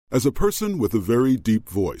As a person with a very deep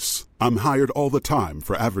voice, I'm hired all the time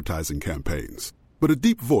for advertising campaigns. But a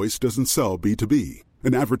deep voice doesn't sell B2B,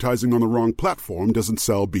 and advertising on the wrong platform doesn't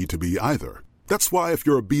sell B2B either. That's why if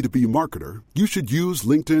you're a B2B marketer, you should use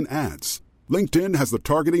LinkedIn ads. LinkedIn has the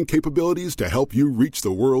targeting capabilities to help you reach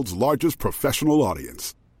the world's largest professional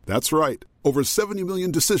audience. That's right, over 70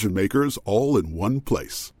 million decision makers all in one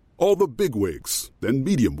place. All the big wigs, then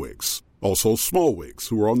medium wigs, also small wigs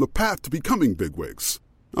who are on the path to becoming big wigs.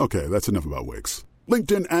 Okay, that's enough about wigs.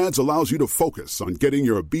 LinkedIn ads allows you to focus on getting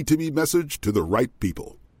your B2B message to the right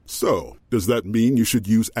people. So, does that mean you should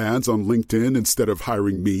use ads on LinkedIn instead of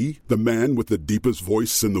hiring me, the man with the deepest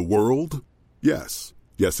voice in the world? Yes.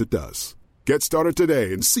 Yes, it does. Get started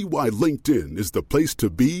today and see why LinkedIn is the place to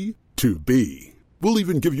be to be. We'll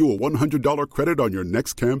even give you a $100 credit on your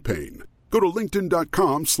next campaign. Go to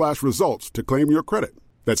linkedin.com/results to claim your credit.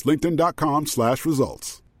 That's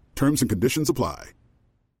linkedin.com/results. Terms and conditions apply.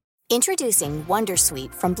 Introducing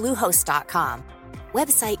Wondersuite from Bluehost.com.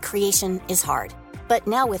 Website creation is hard, but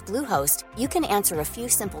now with Bluehost, you can answer a few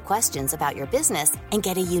simple questions about your business and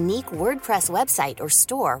get a unique WordPress website or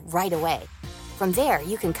store right away. From there,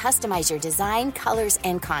 you can customize your design, colors,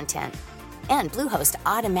 and content. And Bluehost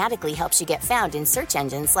automatically helps you get found in search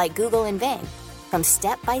engines like Google and Bing. From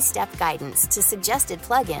step-by-step guidance to suggested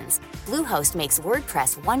plugins, Bluehost makes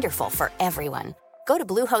WordPress wonderful for everyone. Go to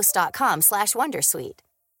bluehost.com/wondersuite.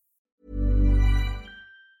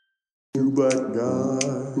 You black guy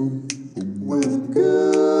with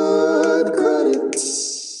good credit.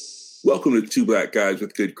 Welcome to Two Black Guys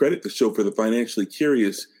with Good Credit, the show for the financially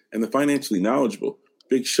curious and the financially knowledgeable.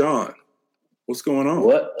 Big Sean, what's going on?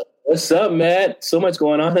 What's up, Matt? So much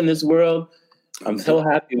going on in this world. I'm so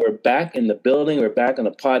happy we're back in the building. We're back on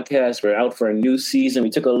the podcast. We're out for a new season. We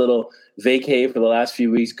took a little vacay for the last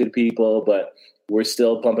few weeks, good people, but we're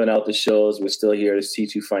still pumping out the shows. We're still here to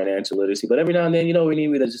teach you financial literacy. But every now and then,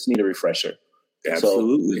 we just need a refresher.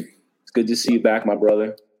 Absolutely. So it's good to see you back, my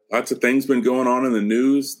brother. Lots of things been going on in the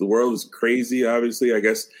news. The world is crazy, obviously. I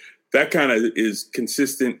guess that kind of is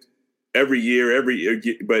consistent every year,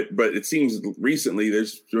 but it seems recently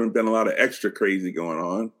there's been a lot of extra crazy going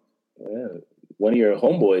on. Yeah. One of your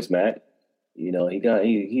homeboys, Matt, he's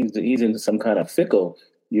into some kind of fickle.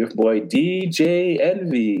 Your boy DJ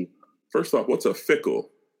Envy. First off, what's a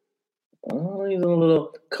fickle? Oh, he's in a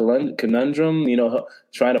little conundrum,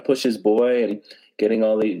 trying to push his boy and getting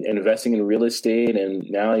investing in real estate. And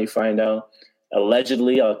now you find out,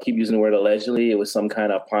 allegedly, I'll keep using the word allegedly, it was some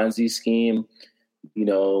kind of Ponzi scheme, and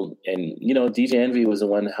DJ Envy was the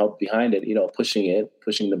one that helped behind it,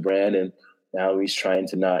 pushing the brand. And now he's trying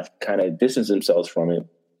to not kind of distance themselves from it.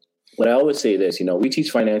 But I always say this, we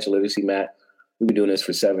teach financial literacy, Matt. We've been doing this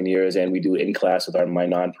for 7 years, and we do it in class with my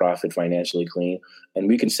nonprofit, Financially Clean. And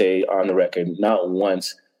we can say on the record, not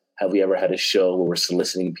once have we ever had a show where we're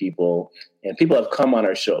soliciting people. And people have come on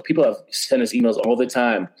our show. People have sent us emails all the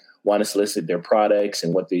time, want to solicit their products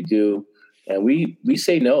and what they do. And we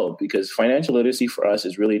say no, because financial literacy for us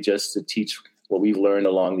is really just to teach what we've learned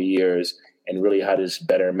along the years and really how to just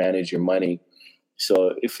better manage your money.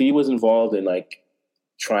 So if he was involved in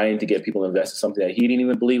trying to get people to invest in something that he didn't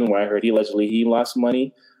even believe in, where I heard he lost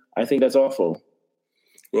money, I think that's awful.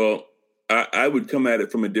 Well, I would come at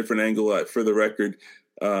it from a different angle. For the record,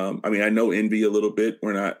 I know Envy a little bit.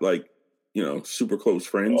 We're not super close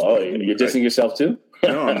friends. Oh, you're dissing yourself too?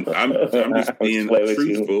 No, I'm just being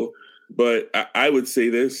truthful. But I would say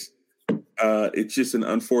this: it's just an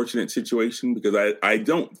unfortunate situation, because I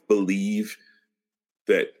don't believe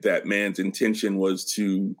that man's intention was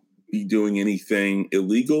to be doing anything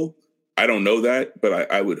illegal. I don't know that, but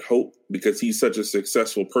I would hope, because he's such a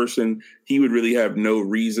successful person, he would really have no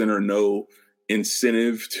reason or no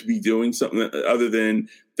incentive to be doing something other than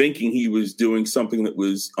thinking he was doing something that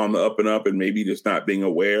was on the up and up and maybe just not being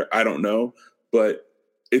aware. I don't know, but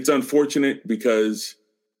it's unfortunate because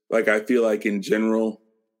I feel like in general,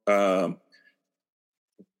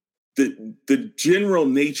 the general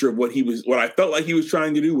nature of what I felt like he was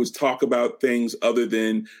trying to do was talk about things other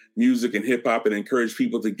than music and hip hop and encourage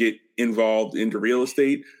people to get involved into real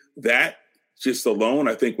estate. That just alone,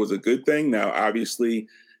 I think, was a good thing. Now, obviously,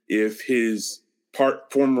 if his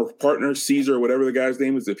former partner, Caesar, whatever the guy's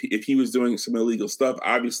name is, if he was doing some illegal stuff,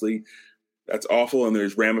 obviously that's awful. And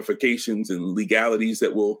there's ramifications and legalities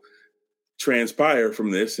that will transpire from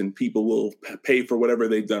this, and people will pay for whatever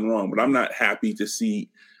they've done wrong. But I'm not happy to see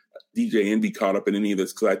DJ Envy caught up in any of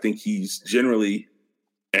this, because I think he's generally,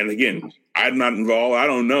 and again, I'm not involved. I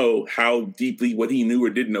don't know how deeply what he knew or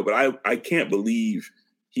didn't know, but I can't believe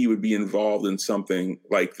he would be involved in something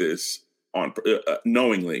like this on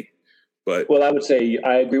knowingly. But well, I would say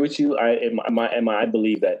I agree with you. I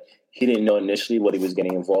believe that he didn't know initially what he was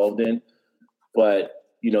getting involved in, but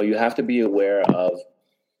you have to be aware of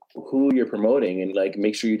who you're promoting and like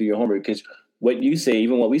make sure you do your homework, because what you say,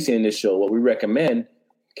 even what we say in this show, what we recommend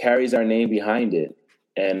carries our name behind it.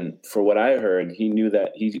 And for what I heard, he knew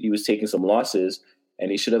that he was taking some losses,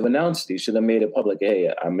 and he should have announced. He should have made it public.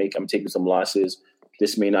 Hey, I'm taking some losses.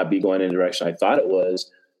 This may not be going in the direction I thought it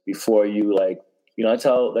was. Before you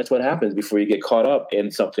that's what happens before you get caught up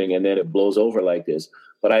in something and then it blows over like this.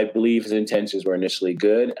 But I believe his intentions were initially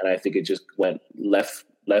good, and I think it just went left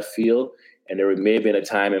field. And there may have been a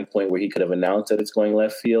time and point where he could have announced that it's going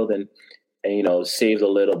left field and saved a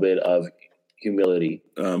little bit of humility.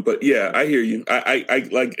 But yeah, I hear you. I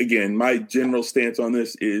like, again, my general stance on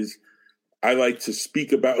this is I like to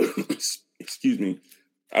speak about, excuse me,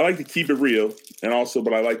 I like to keep it real,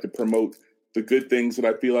 but I like to promote the good things that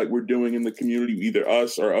I feel like we're doing in the community, either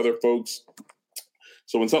us or other folks.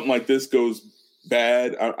 So when something like this goes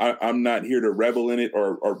bad, I'm not here to revel in it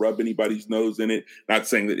or rub anybody's nose in it. Not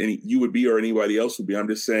saying that you would be or anybody else would be. I'm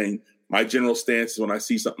just saying my general stance is when I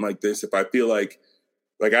see something like this, if I feel like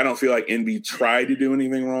I don't feel like NB tried to do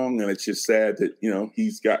anything wrong, and it's just sad that,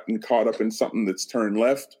 he's gotten caught up in something that's turned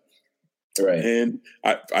left. Right. And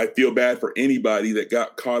I feel bad for anybody that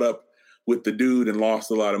got caught up with the dude and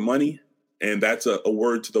lost a lot of money. And that's a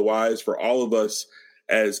word to the wise for all of us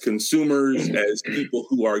as consumers, as people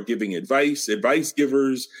who are giving advice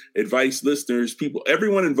givers, advice listeners,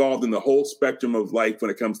 everyone involved in the whole spectrum of life when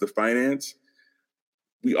it comes to finance.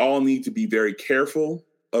 We all need to be very careful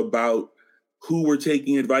about who we're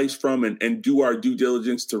taking advice from and do our due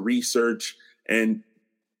diligence to research and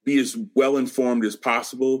be as well informed as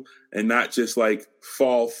possible and not just like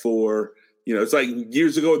fall for, it's like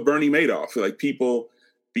years ago with Bernie Madoff, like people,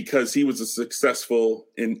 because he was a successful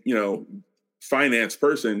finance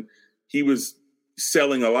person, he was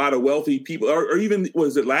selling a lot of wealthy people, or even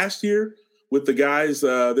was it last year with the guys?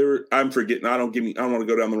 I'm forgetting. I don't want to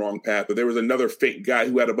go down the wrong path, but there was another fake guy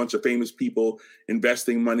who had a bunch of famous people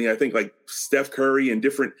investing money. I think like Steph Curry and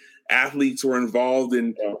different athletes were involved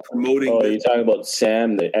in promoting. Oh, you're talking about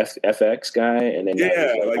Sam, the FX guy, and then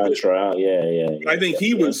on trial. Yeah. I think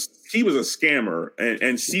he was a scammer,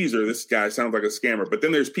 and Caesar, this guy sounds like a scammer. But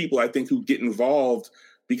then there's people I think who get involved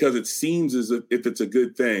because it seems as if it's a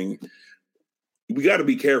good thing. We got to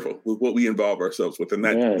be careful with what we involve ourselves with, and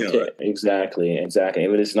that exactly. If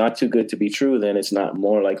it's not too good to be true, then it's not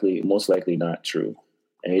most likely not true.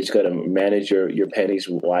 And you just got to manage your pennies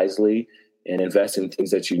wisely and invest in things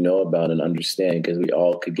that you know about and understand, because we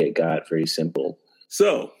all could get got very simple.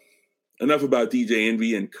 So enough about DJ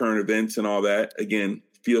Envy and current events and all that. Again,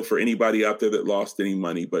 feel for anybody out there that lost any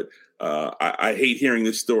money, but I hate hearing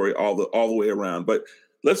this story all the way around. But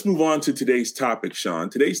let's move on to today's topic, Sean.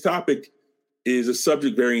 Today's topic is a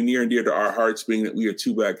subject very near and dear to our hearts, being that we are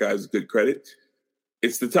two black guys with good credit.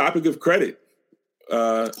 It's the topic of credit.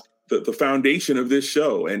 The foundation of this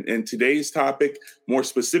show. And today's topic, more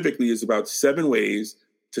specifically, is about 7 ways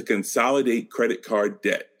to consolidate credit card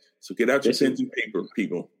debt. So get out your pens and paper,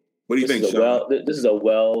 people. What do you think, Sean? This is a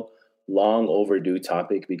long overdue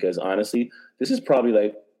topic, because honestly, this is probably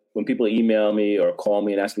like when people email me or call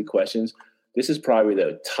me and ask me questions, this is probably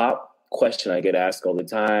the top question I get asked all the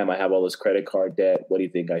time. I have all this credit card debt. What do you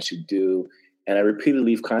think I should do? And I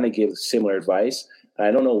repeatedly kind of give similar advice. I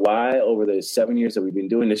don't know why over the 7 years that we've been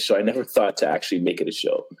doing this show, I never thought to actually make it a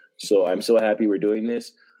show. So I'm so happy we're doing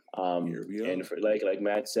this. Here we are. And for, like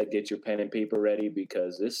Matt said, get your pen and paper ready,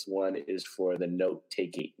 because this one is for the note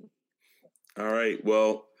taking. All right.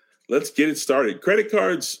 Well, let's get it started. Credit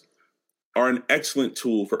cards are an excellent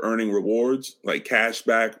tool for earning rewards like cash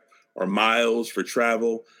back or miles for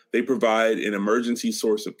travel. They provide an emergency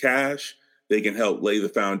source of cash. They can help lay the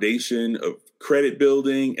foundation of credit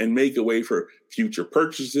building and make a way for future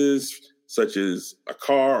purchases, such as a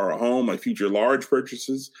car or a home, like future large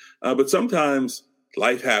purchases. But sometimes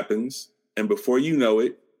life happens, and before you know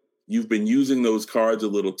it, you've been using those cards a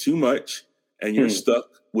little too much, and you're stuck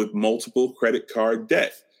with multiple credit card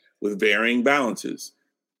debt with varying balances.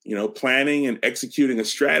 Planning and executing a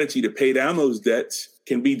strategy to pay down those debts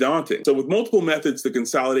can be daunting. So with multiple methods to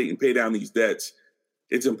consolidate and pay down these debts,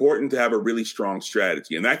 it's important to have a really strong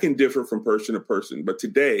strategy, and that can differ from person to person. But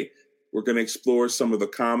today, we're going to explore some of the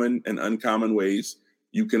common and uncommon ways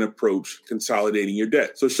you can approach consolidating your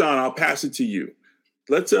debt. So, Sean, I'll pass it to you.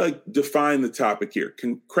 Let's define the topic here.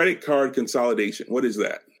 Credit card consolidation. What is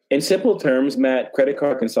that? In simple terms, Matt, credit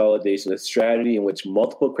card consolidation is a strategy in which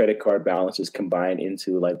multiple credit card balances combine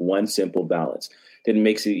into like one simple balance. Then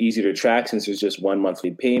makes it easier to track since there's just one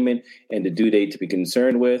monthly payment and the due date to be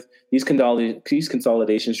concerned with. These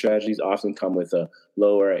consolidation strategies often come with a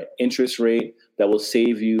lower interest rate that will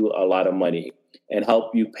save you a lot of money and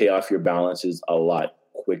help you pay off your balances a lot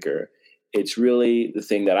quicker. It's really the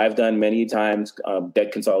thing that I've done many times,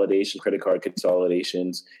 debt consolidation, credit card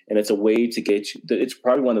consolidations, and it's a way to get you, it's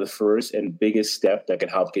probably one of the first and biggest step that can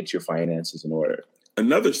help get your finances in order.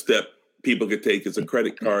 Another step people could take is a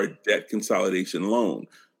credit card debt consolidation loan.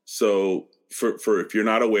 So for if you're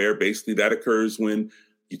not aware, basically that occurs when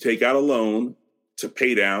you take out a loan to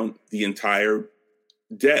pay down the entire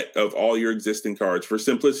debt of all your existing cards. For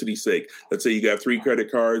simplicity's sake, let's say you got 3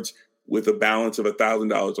 credit cards with a balance of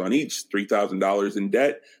 $1,000 on each, $3,000 in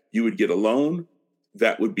debt. You would get a loan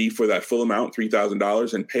that would be for that full amount,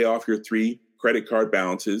 $3,000, and pay off your 3 credit card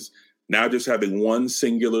balances. Now just having one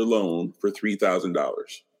singular loan for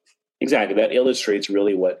 $3,000. Exactly. That illustrates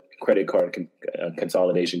really what credit card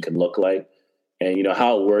consolidation can look like. And,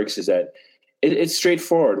 how it works is that it's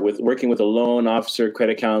straightforward with working with a loan officer,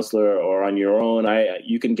 credit counselor, or on your own.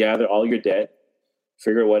 You can gather all your debt,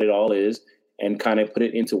 figure out what it all is, and kind of put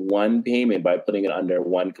it into one payment by putting it under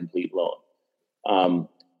one complete loan.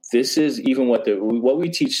 This is even what we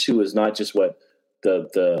teach too is not just what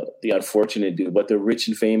the unfortunate do, but the rich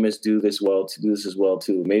and famous do this as well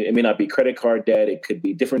too. It may not be credit card debt. It could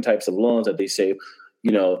be different types of loans that they say,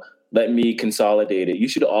 let me consolidate it. You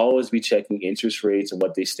should always be checking interest rates and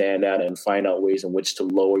what they stand at and find out ways in which to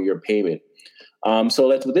lower your payment. So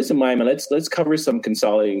with this in mind, let's cover some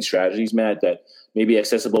consolidating strategies, Matt, that may be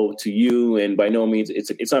accessible to you. And by no means,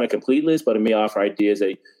 it's not a complete list, but it may offer ideas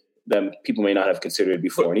that people may not have considered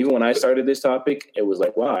before. And even when I started this topic, it was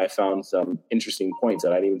like, wow, I found some interesting points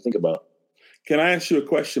that I didn't even think about. Can I ask you a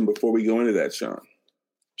question before we go into that, Sean?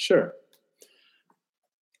 Sure.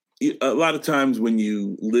 A lot of times when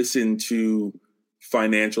you listen to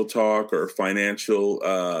financial talk or financial,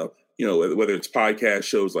 whether it's podcast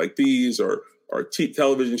shows like these or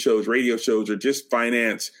television shows, radio shows, or just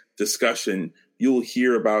finance discussion, you'll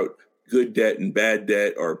hear about good debt and bad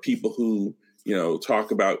debt, or people who,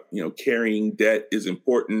 talk about, carrying debt is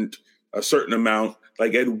important, a certain amount.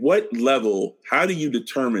 Like, at what level, how do you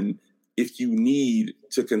determine if you need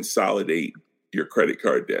to consolidate your credit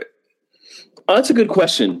card debt? Oh, that's a good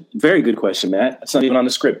question. Very good question, Matt. It's not even on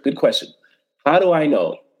the script. Good question. How do I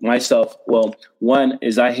know myself? Well, one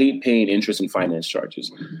is I hate paying interest and finance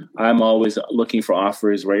charges. I'm always looking for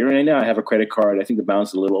offers. Right now, I have a credit card. I think the balance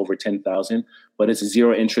is a little over $10,000, but it's a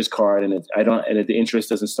zero interest card, and the interest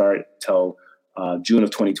doesn't start till June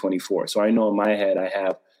of 2024. So I know in my head I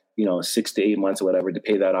have 6 to 8 months or whatever to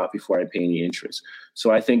pay that off before I pay any interest.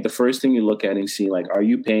 So I think the first thing you look at and see, like, are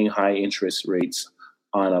you paying high interest rates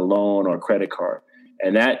on a loan or credit card?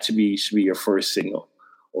 And that should be your first signal.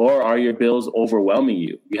 Or are your bills overwhelming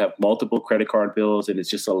you? You have multiple credit card bills and it's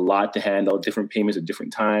just a lot to handle, different payments at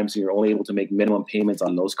different times, and you're only able to make minimum payments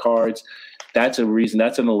on those cards. That's a reason,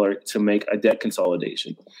 that's an alert to make a debt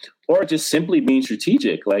consolidation. Or just simply being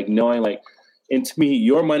strategic, like knowing, like, and to me,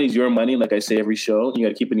 your money's your money, like I say every show, you got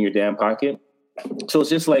to keep it in your damn pocket. So it's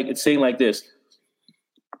just like, it's saying like this.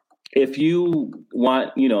 If you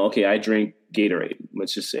want, okay, I drink Gatorade,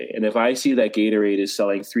 let's just say. And if I see that Gatorade is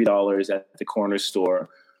selling $3 at the corner store,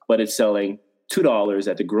 but it's selling $2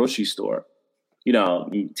 at the grocery store,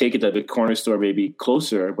 you take it to the corner store, maybe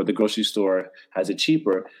closer, but the grocery store has it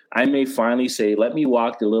cheaper. I may finally say, let me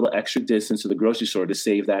walk the little extra distance to the grocery store to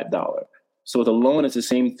save that dollar. So with a loan, it's the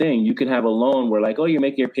same thing. You can have a loan where, like, oh, you're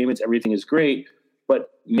making your payments, everything is great. But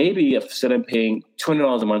maybe instead of paying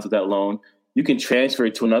 $200 a month with that loan, you can transfer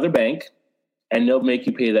it to another bank and they'll make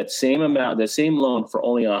you pay that same amount, that same loan for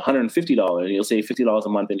only $150. And you'll save $50 a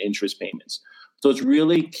month in interest payments. So it's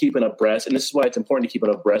really keeping abreast. And this is why it's important to keep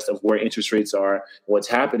abreast of where interest rates are, what's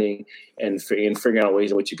happening, and figuring out ways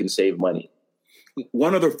in which you can save money.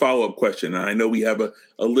 One other follow-up question. I know we have a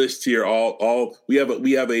list here. We have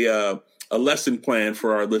a lesson plan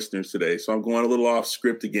for our listeners today. So I'm going a little off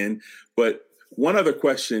script again. But one other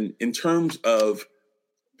question in terms of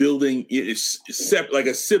building like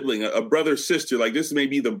a sibling, a brother, sister, like this may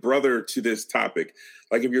be the brother to this topic.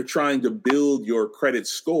 Like if you're trying to build your credit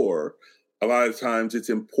score, a lot of times it's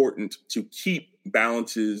important to keep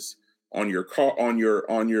balances on your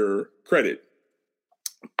credit.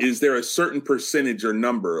 Is there a certain percentage or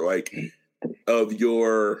number, like, of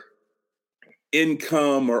your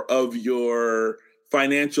income or of your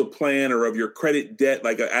financial plan or of your credit debt,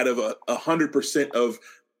 like out of 100% of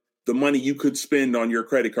the money you could spend on your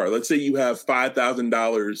credit card. Let's say you have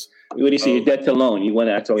 $5,000. What do you say? Your debt to loan. You want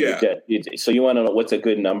to act on your debt. So you want to know what's a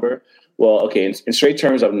good number? Well, okay. In straight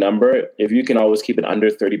terms of number, if you can always keep it under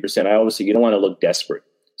 30%, I always say you don't want to look desperate.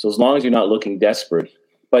 So as long as you're not looking desperate,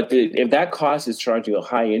 but if that cost is charging you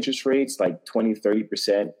high interest rates, like 20,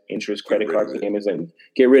 30% interest credit card payments, and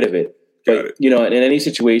get rid of it. But, in any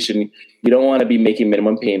situation, you don't want to be making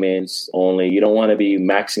minimum payments only. You don't want to be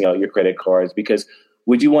maxing out your credit cards, because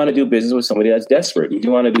would you want to do business with somebody that's desperate? Would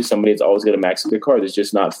you want to do somebody that's always going to max out their card? It's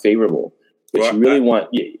just not favorable. But you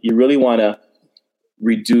really want to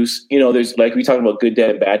reduce, there's, like we talked about, good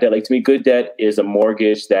debt and bad debt. Like, to me, good debt is a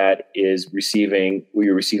mortgage that is where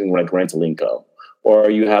you're receiving like rental income, or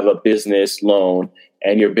you have a business loan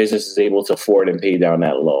and your business is able to afford and pay down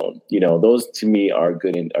that loan. Those to me are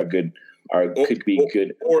good could be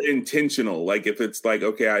good or intentional. Like, if it's like,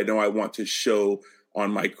 okay, I know I want to show on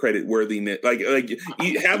my credit worthiness, like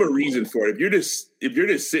you have a reason for it. If you're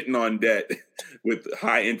just sitting on debt with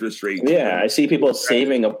high interest rates. Yeah, I see people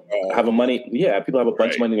saving people have a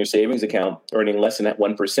bunch of money in their savings account earning less than that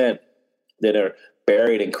 1% that are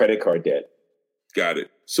buried in credit card debt. Got it.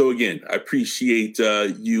 So again, I appreciate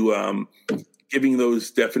you giving those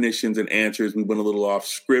definitions and answers. We went a little off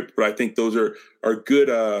script, but I think those are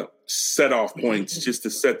good set off points just to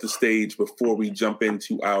set the stage before we jump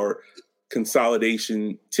into our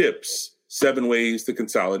consolidation tips, 7 ways to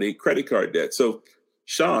consolidate credit card debt. So,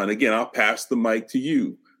 Sean, again, I'll pass the mic to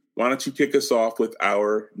you. Why don't you kick us off with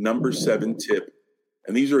our number 7 tip?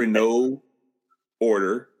 And these are in no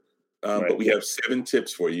order, but we have 7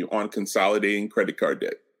 tips for you on consolidating credit card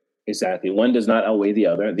debt. Exactly. One does not outweigh the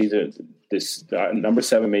other. Number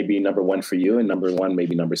 7 may be number 1 for you, and number 1 may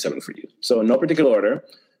be number 7 for you. So in no particular order,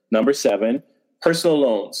 number 7, personal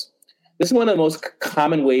loans. This is one of the most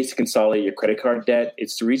common ways to consolidate your credit card debt.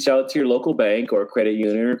 It's to reach out to your local bank or credit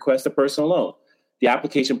union and request a personal loan. The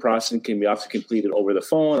application process can be often completed over the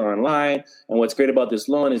phone or online. And what's great about this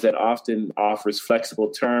loan is that often offers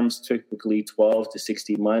flexible terms, typically 12 to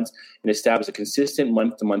 16 months, and establish a consistent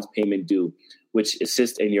month-to-month payment due, which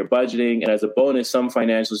assists in your budgeting. And as a bonus, some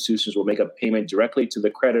financial institutions will make a payment directly to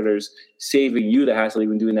the creditors, saving you the hassle of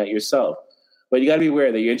even doing that yourself. But you got to be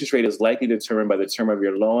aware that your interest rate is likely determined by the term of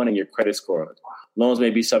your loan and your credit score. Loans may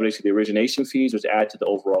be subject to the origination fees, which add to the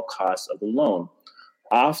overall cost of the loan.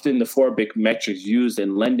 Often, the 4 big metrics used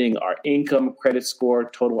in lending are income, credit score,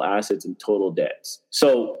 total assets, and total debts.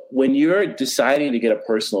 So when you're deciding to get a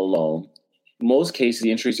personal loan, most cases,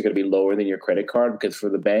 the interest rates are going to be lower than your credit card, because for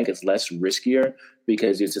the bank, it's less riskier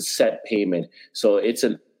because it's a set payment. So it's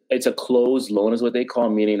a closed loan is what they call,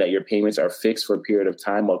 meaning that your payments are fixed for a period of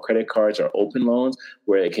time, while credit cards are open loans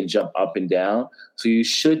where it can jump up and down. So you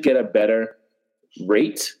should get a better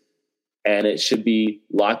rate, and it should be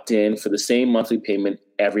locked in for the same monthly payment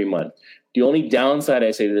every month. The only downside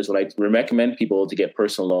I say to this when I recommend people to get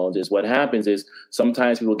personal loans is what happens is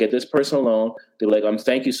sometimes people get this personal loan. They're like,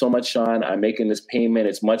 thank you so much, Sean. I'm making this payment.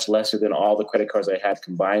 It's much lesser than all the credit cards I had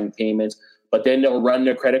combined payments. But then they'll run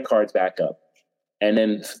their credit cards back up. And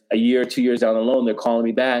then a year or 2 years down the loan, they're calling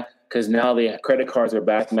me back because now the credit cards are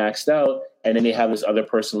back maxed out, and then they have this other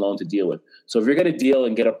personal loan to deal with. So if you're going to deal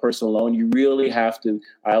and get a personal loan, you really have to,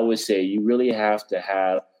 I always say, you really have to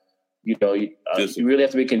have, you really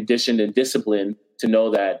have to be conditioned and disciplined to know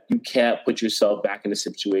that you can't put yourself back in a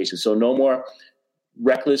situation. So no more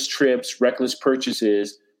reckless trips, reckless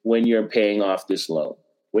purchases when you're paying off this loan.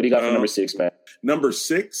 What do you got for number 6, Matt? Number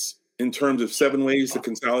 6, in terms of 7 ways to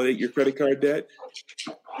consolidate your credit card debt,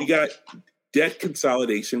 we got debt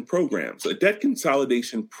consolidation programs. A debt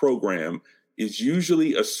consolidation program is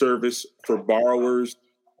usually a service for borrowers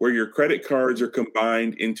where your credit cards are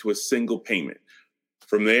combined into a single payment.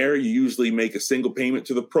 From there, you usually make a single payment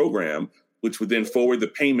to the program, which would then forward the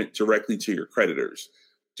payment directly to your creditors.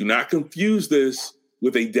 Do not confuse this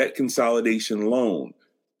with a debt consolidation loan,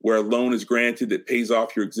 where a loan is granted that pays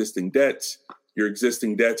off your existing debts. Your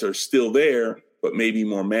existing debts are still there, but maybe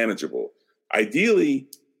more manageable. Ideally,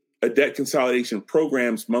 a debt consolidation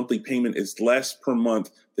program's monthly payment is less per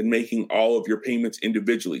month than making all of your payments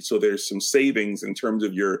individually. So there's some savings in terms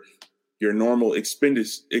of your normal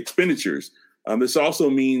expenditures. This also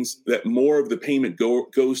means that more of the payment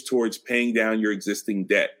goes towards paying down your existing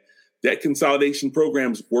debt. Debt consolidation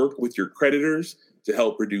programs work with your creditors to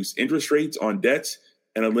help reduce interest rates on debts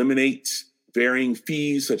and eliminate varying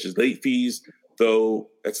fees such as late fees, though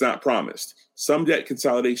that's not promised. Some debt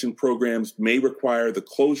consolidation programs may require the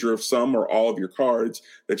closure of some or all of your cards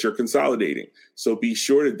that you're consolidating. So be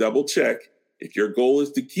sure to double check. If your goal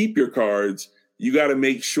is to keep your cards, you got to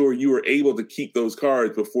make sure you are able to keep those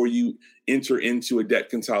cards before you enter into a debt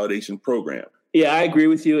consolidation program. Yeah, I agree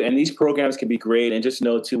with you. And these programs can be great. And just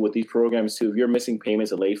know, too, with these programs, too, if you're missing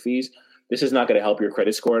payments and late fees, this is not going to help your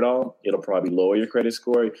credit score at all. It'll probably lower your credit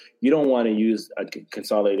score. You don't want to use a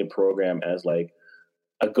consolidated program as like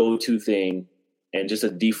a go-to thing and just a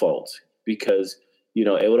default, because, you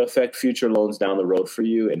know, it would affect future loans down the road for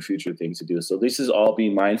you and future things to do. So this is all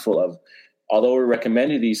being mindful of. Although we're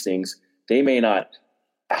recommending these things, they may not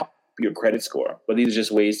help your credit score, but these are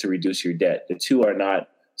just ways to reduce your debt. The two are not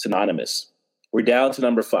synonymous. We're down to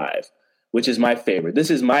number 5, which is my favorite. This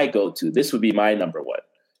is my go-to. This would be my number 1,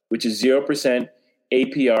 which is 0%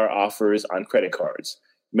 APR offers on credit cards.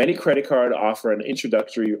 Many credit cards offer an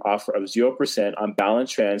introductory offer of 0% on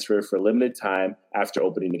balance transfer for a limited time after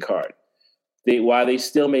opening the card. While they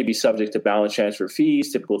still may be subject to balance transfer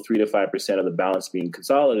fees, typical 3 to 5% of the balance being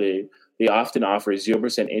consolidated, they often offer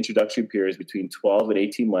 0% introductory periods between 12 and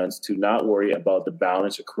 18 months to not worry about the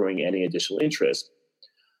balance accruing any additional interest.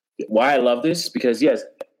 Why I love this? Because, yes,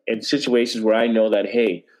 in situations where I know that,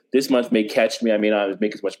 hey, this month may catch me, I may not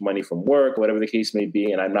make as much money from work, whatever the case may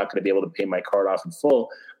be, and I'm not going to be able to pay my card off in full,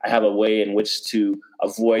 I have a way in which to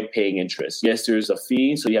avoid paying interest. Yes, there's a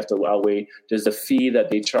fee, so you have to outweigh, does the fee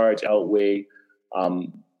that they charge outweigh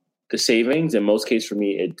the savings? In most cases, for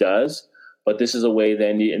me, it does. But this is a way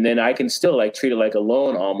and then I can still like treat it like a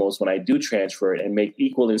loan almost when I do transfer it and make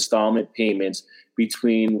equal installment payments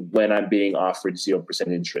between when I'm being offered 0%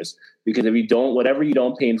 interest. Because if you don't, whatever you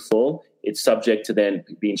don't pay in full, it's subject to then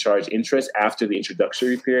being charged interest after the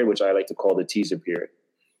introductory period, which I like to call the teaser period.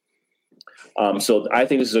 So I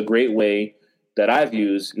think this is a great way that I've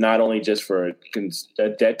used, not only just for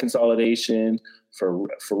debt consolidation, for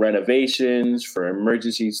renovations, for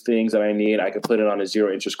emergencies, things that I need. I can put it on a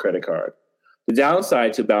 0 interest credit card. The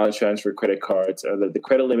downside to balance transfer credit cards are that the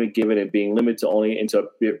credit limit given and being limited to only into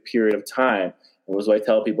a period of time. And was what I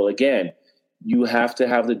tell people again, you have to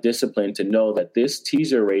have the discipline to know that this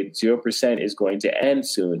teaser rate, 0%, is going to end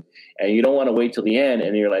soon. And you don't want to wait till the end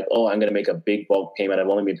and you're like, oh, I'm going to make a big bulk payment. I've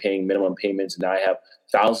only been paying minimum payments and now I have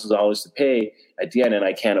thousands of dollars to pay at the end and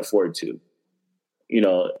I can't afford to. You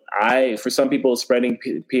know, for some people, spreading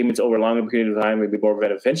payments over a longer period of time may be more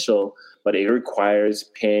beneficial, but it requires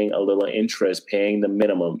paying a little interest, paying the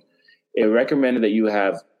minimum. It recommended that you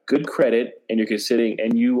have good credit and you're considering,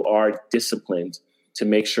 and you are disciplined to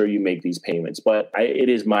make sure you make these payments. But it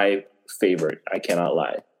is my favorite. I cannot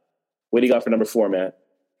lie. What do you got for number 4, Matt?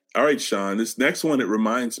 All right, Sean. This next one, it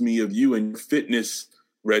reminds me of you and your fitness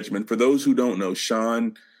regimen. For those who don't know,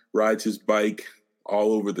 Sean rides his bike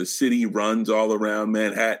all over the city, runs all around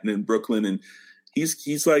Manhattan and Brooklyn. And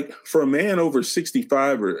he's like, for a man over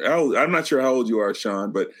 65, or I'm not sure how old you are,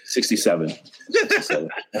 Sean, but 67.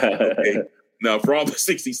 Okay. Now, for all the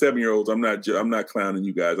 67-year-olds, I'm not clowning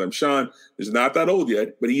you guys. Sean is not that old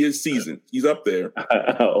yet, but he is seasoned. He's up there.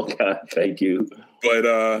 Oh, God, thank you.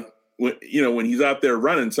 But when he's out there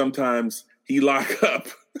running, sometimes he lock up.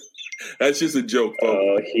 That's just a joke, folks.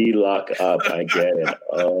 Oh, he lock up. I get it.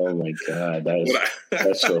 Oh, my God.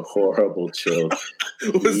 That's a horrible joke.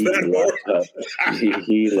 He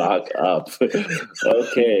lock up.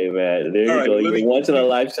 Okay, man. There you go. Your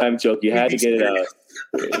once-in-a-lifetime joke. You had to get it out.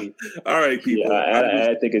 All right, people. Yeah,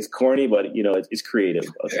 I think it's corny, but, it's creative.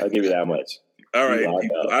 Okay, I'll give you that much. All right,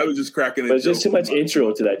 people. I was just cracking it. But it's just too much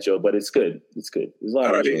intro to that joke, but it's good. It's good. There's a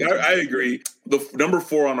lot of I agree. The number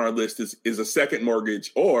 4 on our list is a second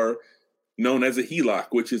mortgage, or known as a HELOC,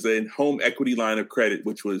 which is a home equity line of credit,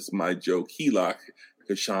 which was my joke, HELOC,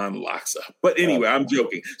 because Sean locks up. But anyway, I'm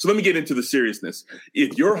joking. So let me get into the seriousness.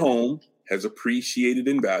 If your home has appreciated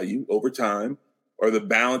in value over time, or the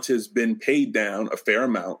balance has been paid down a fair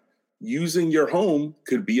amount, using your home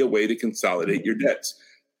could be a way to consolidate your debts.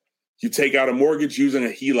 You take out a mortgage using a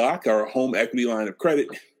HELOC or a home equity line of credit,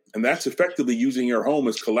 and that's effectively using your home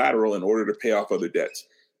as collateral in order to pay off other debts.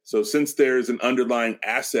 So since there's an underlying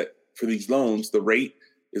asset for these loans, the rate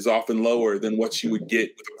is often lower than what you would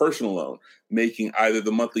get with a personal loan, making either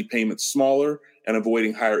the monthly payments smaller and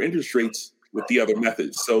avoiding higher interest rates with the other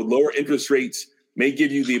methods. So lower interest rates may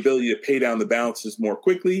give you the ability to pay down the balances more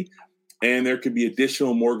quickly, and there could be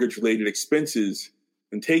additional mortgage-related expenses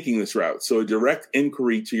in taking this route. So a direct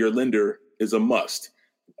inquiry to your lender is a must.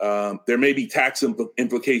 There may be tax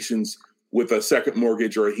implications with a second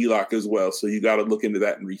mortgage or a HELOC as well, so you got to look into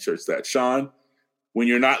that and research that. Sean, when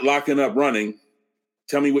you're not locking up running,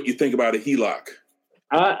 tell me what you think about a HELOC.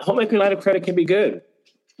 Home equity line of credit can be good.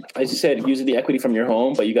 As you said, using the equity from your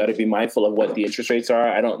home, but you got to be mindful of what the interest rates are.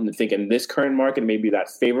 I don't think in this current market, maybe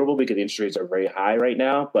that's favorable because the interest rates are very high right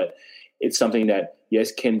now, but it's something that,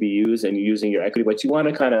 yes, can be used and using your equity, but you want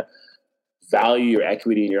to kind of value your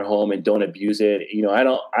equity in your home and don't abuse it.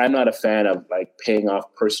 I'm not a fan of like paying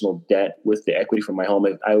off personal debt with the equity from my home.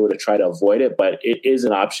 I would try to avoid it, but it is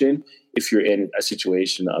an option if you're in a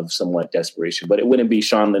situation of somewhat desperation. But it wouldn't be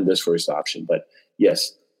Sean Linda's first option. But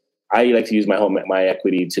yes, I like to use my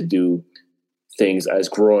equity to do things as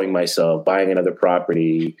growing myself, buying another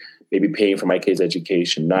property, maybe paying for my kids'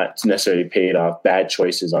 education, not necessarily paying off bad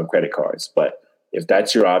choices on credit cards. But if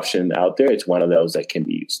that's your option out there, it's one of those that can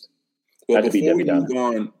be used. Well,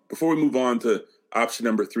 before we move on to option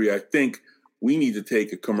number 3, I think we need to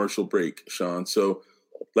take a commercial break, Sean. So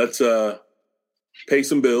let's pay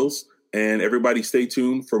some bills, and everybody stay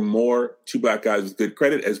tuned for more Two Black Guys with Good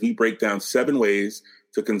Credit as we break down 7 ways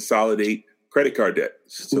to consolidate credit card debt.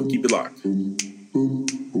 So keep it locked.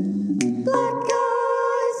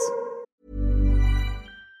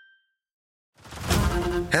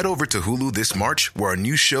 Head over to Hulu this March, where our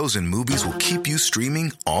new shows and movies will keep you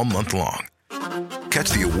streaming all month long.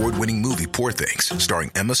 Catch the award-winning movie Poor Things,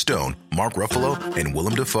 starring Emma Stone, Mark Ruffalo, and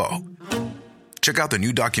Willem Dafoe. Check out the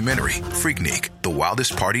new documentary, Freaknik, The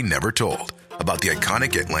Wildest Party Never Told, about the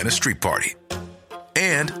iconic Atlanta street party.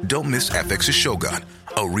 And don't miss FX's Shogun,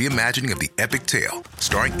 a reimagining of the epic tale,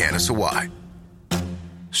 starring Anna Sawai.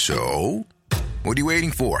 So, what are you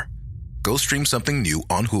waiting for? Go stream something new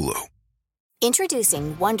on Hulu.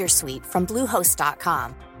 Introducing Wondersuite from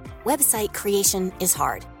Bluehost.com. Website creation is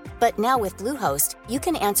hard, but now with Bluehost, you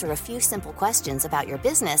can answer a few simple questions about your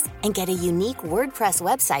business and get a unique WordPress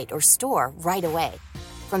website or store right away.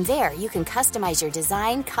 From there, you can customize your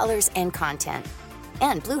design, colors, and content.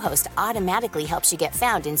 And Bluehost automatically helps you get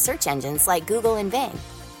found in search engines like Google and Bing.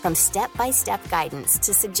 From step-by-step guidance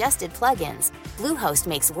to suggested plugins, Bluehost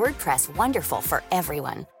makes WordPress wonderful for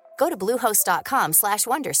everyone. Go to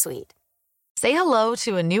bluehost.com/wondersuite. Say hello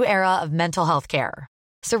to a new era of mental health care.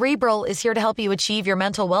 Cerebral is here to help you achieve your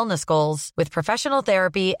mental wellness goals with professional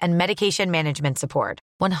therapy and medication management support.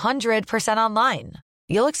 100% online.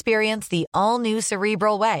 You'll experience the all-new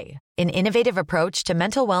Cerebral Way, an innovative approach to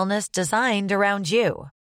mental wellness designed around you.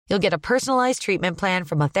 You'll get a personalized treatment plan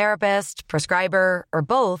from a therapist, prescriber, or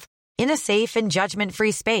both in a safe and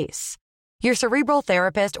judgment-free space. Your Cerebral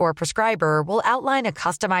therapist or prescriber will outline a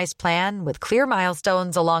customized plan with clear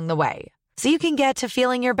milestones along the way, so you can get to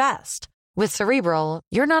feeling your best. With Cerebral,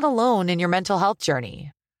 you're not alone in your mental health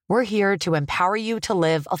journey. We're here to empower you to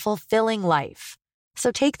live a fulfilling life. So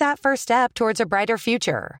take that first step towards a brighter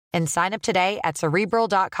future and sign up today at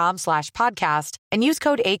Cerebral.com/podcast and use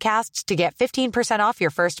code ACAST to get 15% off your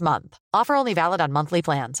first month. Offer only valid on monthly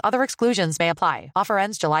plans. Other exclusions may apply. Offer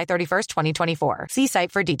ends July 31st, 2024. See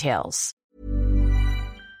site for details.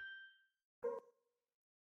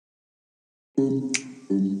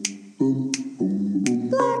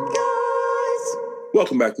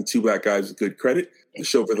 Welcome back to Two Black Guys with Good Credit, the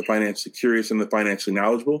show for the financially curious and the financially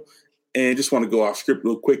knowledgeable. And just want to go off script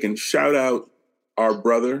real quick and shout out our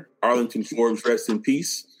brother, Arlington Forbes, rest in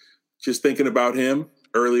peace. Just thinking about him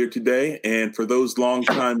earlier today. And for those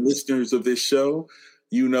longtime listeners of this show,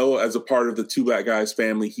 you know, as a part of the Two Black Guys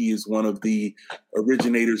family, he is one of the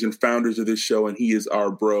originators and founders of this show, and he is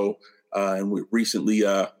our bro. And we're recently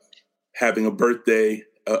having a birthday,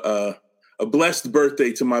 a blessed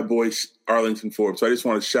birthday to my boy, Arlington Forbes. So I just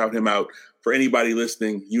want to shout him out. For anybody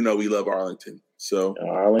listening, you know we love Arlington. So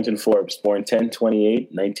Arlington Forbes, born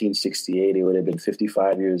 10/28, 1968. He would have been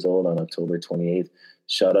 55 years old on October 28th.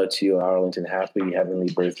 Shout out to you, Arlington. Happy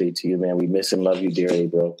heavenly birthday to you, man. We miss and love you dearly,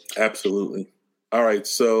 bro. Absolutely. All right.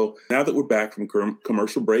 So now that we're back from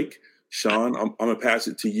commercial break, Sean, I'm going to pass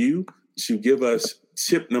it to you to give us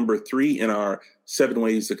tip number 3 in our 7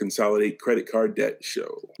 ways to consolidate credit card debt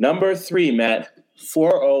show. Number 3, Matt,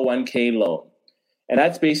 401k loan. And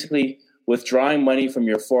that's basically withdrawing money from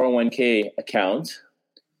your 401k account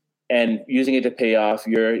and using it to pay off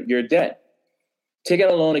your debt. Taking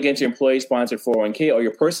a loan against your employee-sponsored 401k or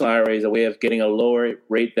your personal IRA is a way of getting a lower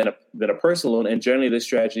rate than a personal loan, and generally this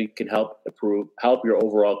strategy can help your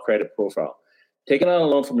overall credit profile. Taking out a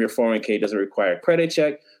loan from your 401k doesn't require a credit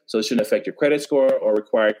check, so it shouldn't affect your credit score or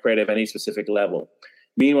require credit of any specific level.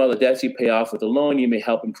 Meanwhile, the debts you pay off with a loan, you may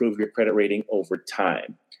help improve your credit rating over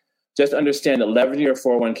time. Just understand that leveraging your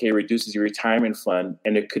 401k reduces your retirement fund,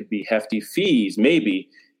 and there could be hefty fees, maybe,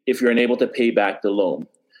 if you're unable to pay back the loan.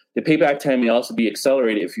 The payback time may also be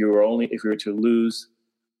accelerated if you were to lose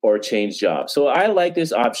or change jobs. So I like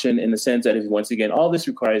this option in the sense that, once again, all this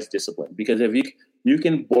requires discipline, because if you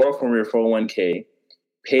can borrow from your 401k,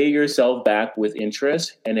 pay yourself back with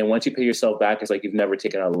interest, and then once you pay yourself back, it's like you've never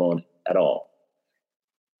taken out a loan at all.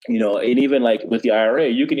 You know, and even like with the IRA,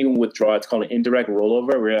 you can even withdraw. It's called an indirect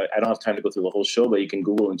rollover, where I don't have time to go through the whole show, but you can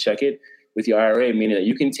Google and check it. with your IRA, meaning that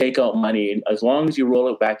you can take out money, and as long as you roll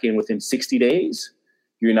it back in within 60 days,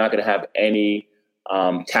 you're not going to have any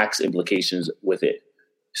tax implications with it.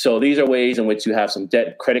 So these are ways in which you have some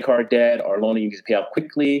debt, credit card debt, or loan you can pay off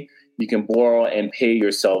quickly. You can borrow and pay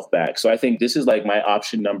yourself back. So I think this is like my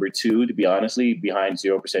option number 2, to be honestly, behind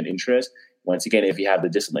 0% interest. Once again, if you have the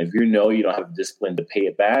discipline, if you know you don't have the discipline to pay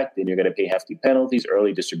it back, then you're going to pay hefty penalties,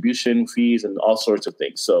 early distribution fees, and all sorts of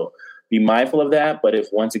things. So be mindful of that. But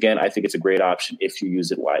once again, I think it's a great option if you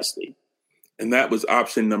use it wisely. And that was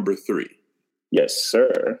option number 3. Yes,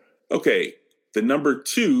 sir. Okay. The number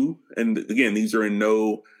 2, and again, these are in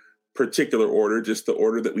no particular order, just the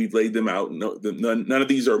order that we've laid them out. None of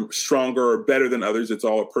these are stronger or better than others. It's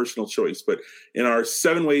all a personal choice. But in our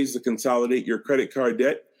 7 ways to consolidate your credit card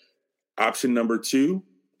debt, option number 2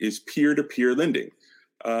 is peer-to-peer lending.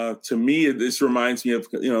 To me, this reminds me of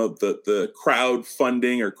the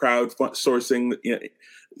crowdfunding or crowdsourcing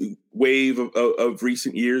wave of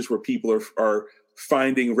recent years, where people are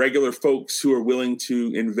finding regular folks who are willing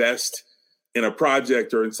to invest in a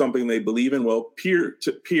project or in something they believe in. Well,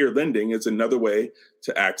 peer-to-peer lending is another way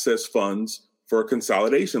to access funds for a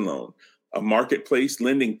consolidation loan. A marketplace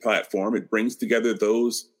lending platform, it brings together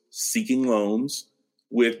those seeking loans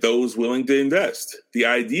with those willing to invest. The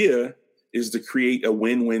idea is to create a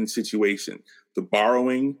win-win situation. The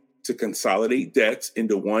borrowing to consolidate debts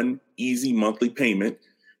into one easy monthly payment,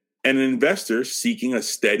 and an investor seeking a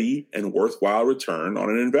steady and worthwhile return on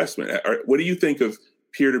an investment. What do you think of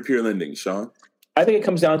peer-to-peer lending, Sean? I think it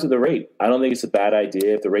comes down to the rate. I don't think it's a bad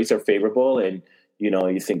idea. If the rates are favorable and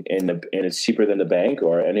you think and it's cheaper than the bank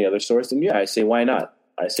or any other source, then I say why not?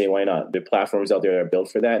 There are platforms out there that are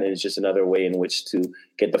built for that, and it's just another way in which to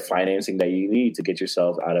get the financing that you need to get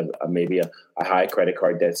yourself out of maybe a high credit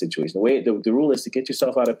card debt situation. The rule is to get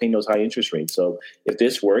yourself out of paying those high interest rates. So if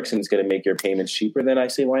this works and it's going to make your payments cheaper, then I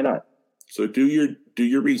say why not? So do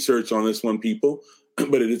your research on this one, people.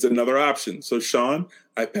 But it is another option. So, Sean,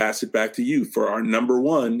 I pass it back to you for our number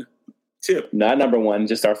 1 tip. Not number 1,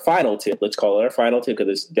 just our final tip. Let's call it our final tip, because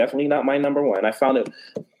it's definitely not my number 1. I found it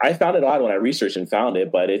odd when I researched and found it,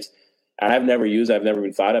 but I've never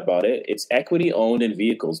even thought about it. It's equity owned in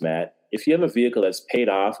vehicles, Matt. If you have a vehicle that's paid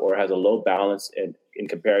off or has a low balance in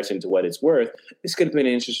comparison to what it's worth, this could be an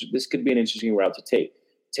interesting route to take.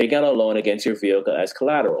 Take out a loan against your vehicle as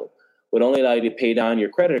collateral. Would only allow you to pay down your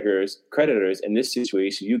creditors. In this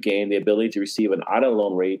situation, you gain the ability to receive an auto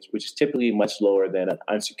loan rate, which is typically much lower than an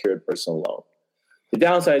unsecured personal loan. The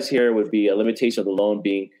downsides here would be a limitation of the loan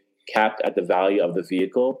being capped at the value of the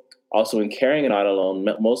vehicle. Also, in carrying an auto loan,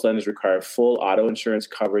 most lenders require full auto insurance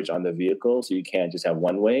coverage on the vehicle, so you can't just have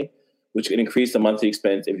one way, which can increase the monthly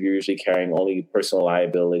expense if you're usually carrying only personal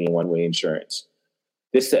liability and one-way insurance.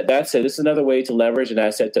 That said, this is another way to leverage an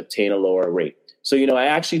asset to obtain a lower rate. So, I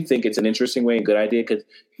actually think it's an interesting way and good idea, because,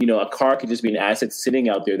 a car could just be an asset sitting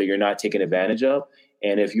out there that you're not taking advantage of.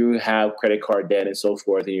 And if you have credit card debt and so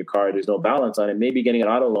forth in your car, there's no balance on it, maybe getting an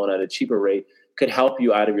auto loan at a cheaper rate could help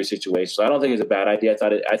you out of your situation. So I don't think it's a bad idea. I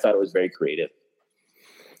thought it was very creative.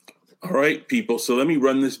 All right, people. So let me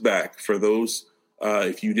run this back for those,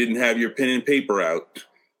 if you didn't have your pen and paper out.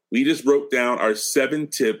 We just broke down our 7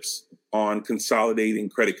 tips on consolidating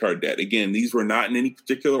credit card debt. Again, these were not in any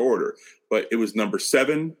particular order, but it was number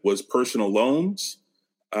 7 was personal loans.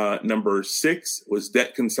 Number 6 was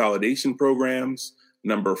debt consolidation programs.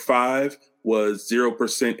 Number 5 was 0%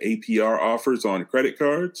 APR offers on credit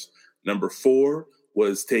cards. Number 4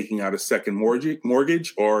 was taking out a second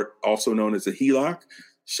mortgage, or also known as a HELOC.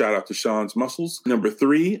 Shout out to Sean's muscles. Number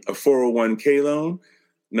 3, a 401k loan.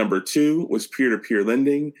 Number 2 was peer-to-peer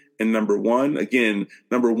lending. And number 1 in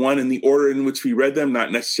the order in which we read them,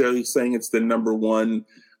 not necessarily saying it's the number 1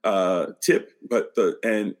 tip, but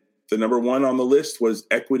the number 1 on the list was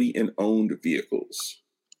equity in owned vehicles.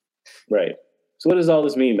 Right. So what does all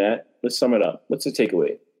this mean, Matt? Let's sum it up. What's the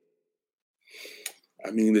takeaway? I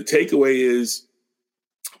mean, the takeaway is,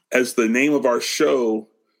 as the name of our show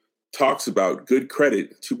talks about, good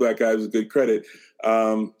credit, 2 Black Guys with good credit.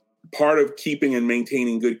 Part of keeping and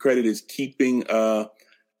maintaining good credit is keeping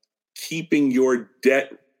your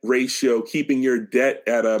debt ratio, keeping your debt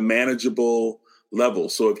at a manageable level.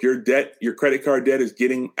 So if your credit card debt is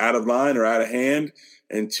getting out of line or out of hand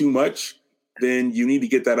and too much, then you need to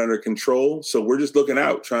get that under control. So we're just looking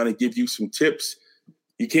out, trying to give you some tips.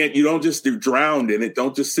 You don't just drown in it.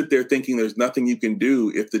 Don't just sit there thinking there's nothing you can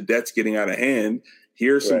do if the debt's getting out of hand.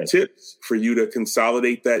 Here are some tips for you to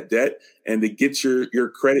consolidate that debt and to get your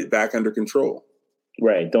credit back under control.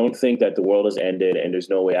 Right. Don't think that the world has ended and there's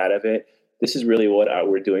no way out of it. This is really what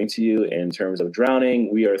we're doing to you in terms of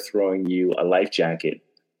drowning. We are throwing you a life jacket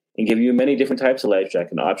and give you many different types of life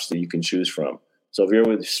jacket options that you can choose from. So if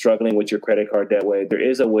you're struggling with your credit card debt way, there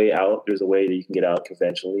is a way out. There's a way that you can get out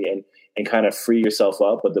conventionally and kind of free yourself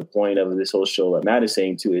up. But the point of this whole show, what Matt is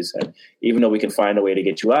saying too, is that even though we can find a way to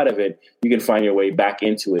get you out of it, you can find your way back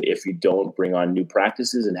into it if you don't bring on new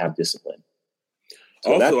practices and have discipline.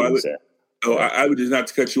 So also, I would just, not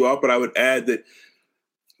to cut you off, but I would add that,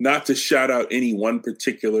 not to shout out any one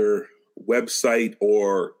particular website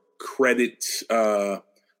or credit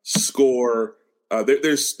score.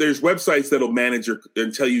 There's websites that'll manage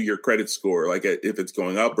and tell you your credit score, like if it's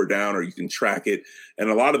going up or down, or you can track it. And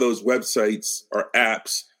a lot of those websites or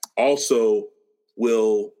apps also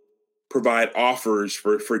will provide offers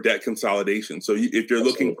for debt consolidation. So if you're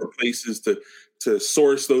looking for places to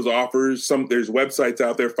source those offers, there's websites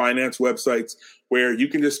out there, finance websites, where you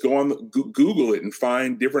can just go on Google it and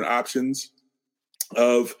find different options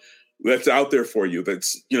of that's out there for you.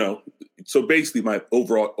 That's, so basically my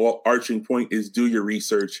overall arching point is do your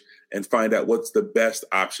research and find out what's the best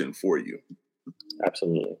option for you.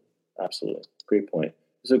 Absolutely. Absolutely. Great point.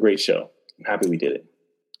 It's a great show. I'm happy we did it.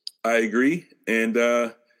 I agree. And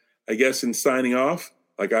I guess in signing off,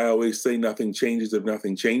 like I always say, nothing changes if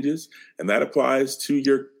nothing changes. And that applies to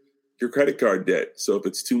your credit card debt. So if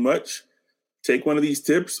it's too much, take one of these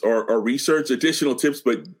tips or research additional tips,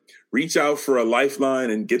 but reach out for a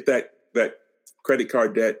lifeline and get that credit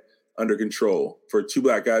card debt under control. For Two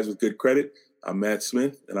Black Guys with Good Credit, I'm Matt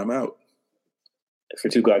Smith, and I'm out. For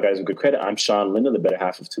Two Black Guys with Good Credit, I'm Sean Linder, the better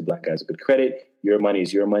half of Two Black Guys with Good Credit. Your money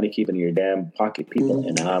is your money. Keep it in your damn pocket, people,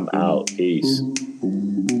 and I'm out. Peace.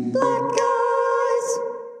 Black guys.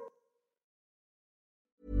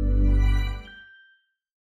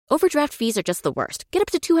 Overdraft fees are just the worst. Get up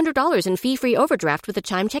to $200 in fee-free overdraft with a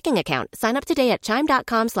Chime checking account. Sign up today at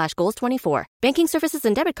chime.com/goals24. Banking services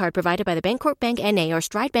and debit card provided by the Bancorp Bank N.A. or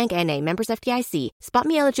Stride Bank N.A. Members FDIC. Spot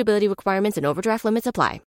me eligibility requirements and overdraft limits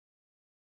apply.